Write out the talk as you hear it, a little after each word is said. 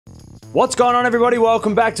What's going on, everybody?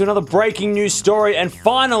 Welcome back to another breaking news story. And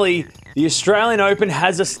finally, the Australian Open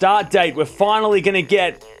has a start date. We're finally going to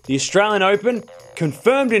get the Australian Open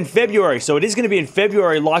confirmed in February. So it is going to be in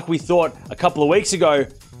February like we thought a couple of weeks ago,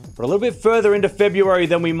 but a little bit further into February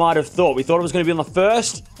than we might have thought. We thought it was going to be on the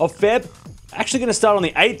 1st of Feb. Actually going to start on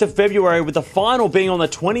the 8th of February, with the final being on the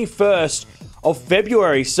 21st of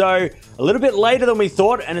February. So a little bit later than we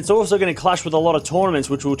thought, and it's also going to clash with a lot of tournaments,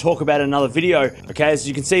 which we'll talk about in another video. Okay, as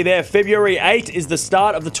you can see there, February 8th is the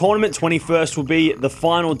start of the tournament. 21st will be the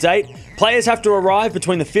final date. Players have to arrive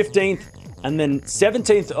between the 15th and then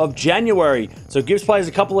 17th of January. So it gives players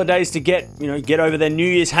a couple of days to get over their New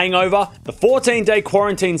Year's hangover. The 14-day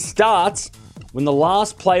quarantine starts when the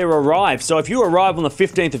last player arrives. So if you arrive on the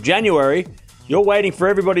 15th of January, you're waiting for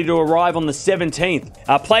everybody to arrive on the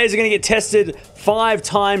 17th. Players are going to get tested 5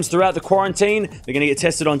 times throughout the quarantine. They're going to get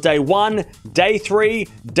tested on day 1, day 3,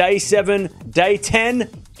 day 7, day 10,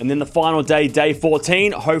 and then the final day, day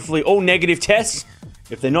 14. Hopefully all negative tests.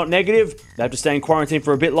 If they're not negative, they have to stay in quarantine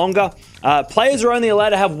for a bit longer. Players are only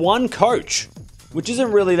allowed to have one coach, which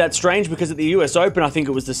isn't really that strange because at the US Open, I think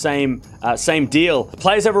it was the same deal. The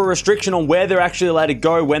players have a restriction on where they're actually allowed to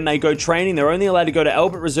go when they go training. They're only allowed to go to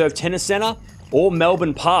Albert Reserve Tennis Centre or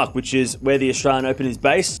Melbourne Park, which is where the Australian Open is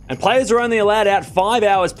based. And players are only allowed out 5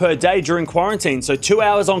 hours per day during quarantine. So 2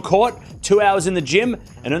 hours on court, 2 hours in the gym,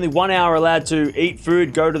 and only 1 hour allowed to eat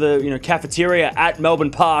food, go to the cafeteria at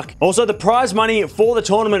Melbourne Park. Also, the prize money for the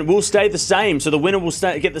tournament will stay the same. So the winner will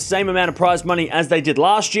get the same amount of prize money as they did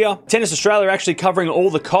last year. Tennis Australia are actually covering all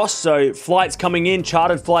the costs. So flights coming in,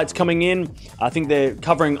 chartered flights coming in. I think they're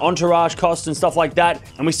covering entourage costs and stuff like that.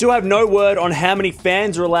 And we still have no word on how many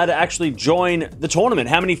fans are allowed to actually join the tournament,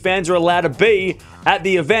 how many fans are allowed to be at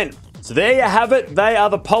the event. So there you have it. They are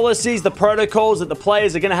the policies, the protocols that the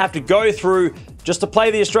players are going to have to go through just to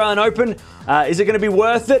play the Australian Open. Is it going to be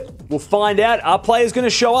worth it? We'll find out. Are players going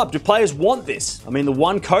to show up? Do players want this? I mean, the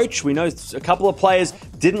one coach, we know a couple of players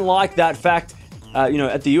didn't like that fact,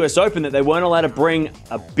 at the US Open, that they weren't allowed to bring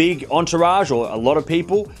a big entourage or a lot of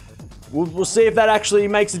people. We'll see if that actually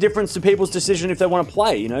makes a difference to people's decision if they want to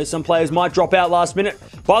play. Some players might drop out last minute.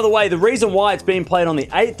 By the way, the reason why it's being played on the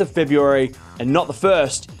 8th of February and not the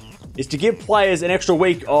 1st is to give players an extra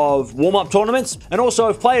week of warm-up tournaments. And also,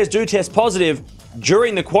 if players do test positive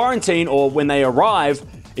during the quarantine or when they arrive,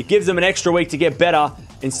 it gives them an extra week to get better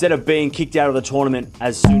instead of being kicked out of the tournament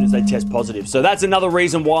as soon as they test positive. So that's another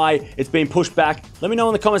reason why it's being pushed back. Let me know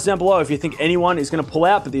in the comments down below if you think anyone is going to pull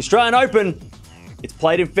out. But the Australian Open, it's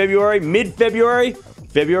played in February, mid-February,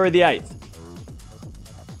 February the 8th.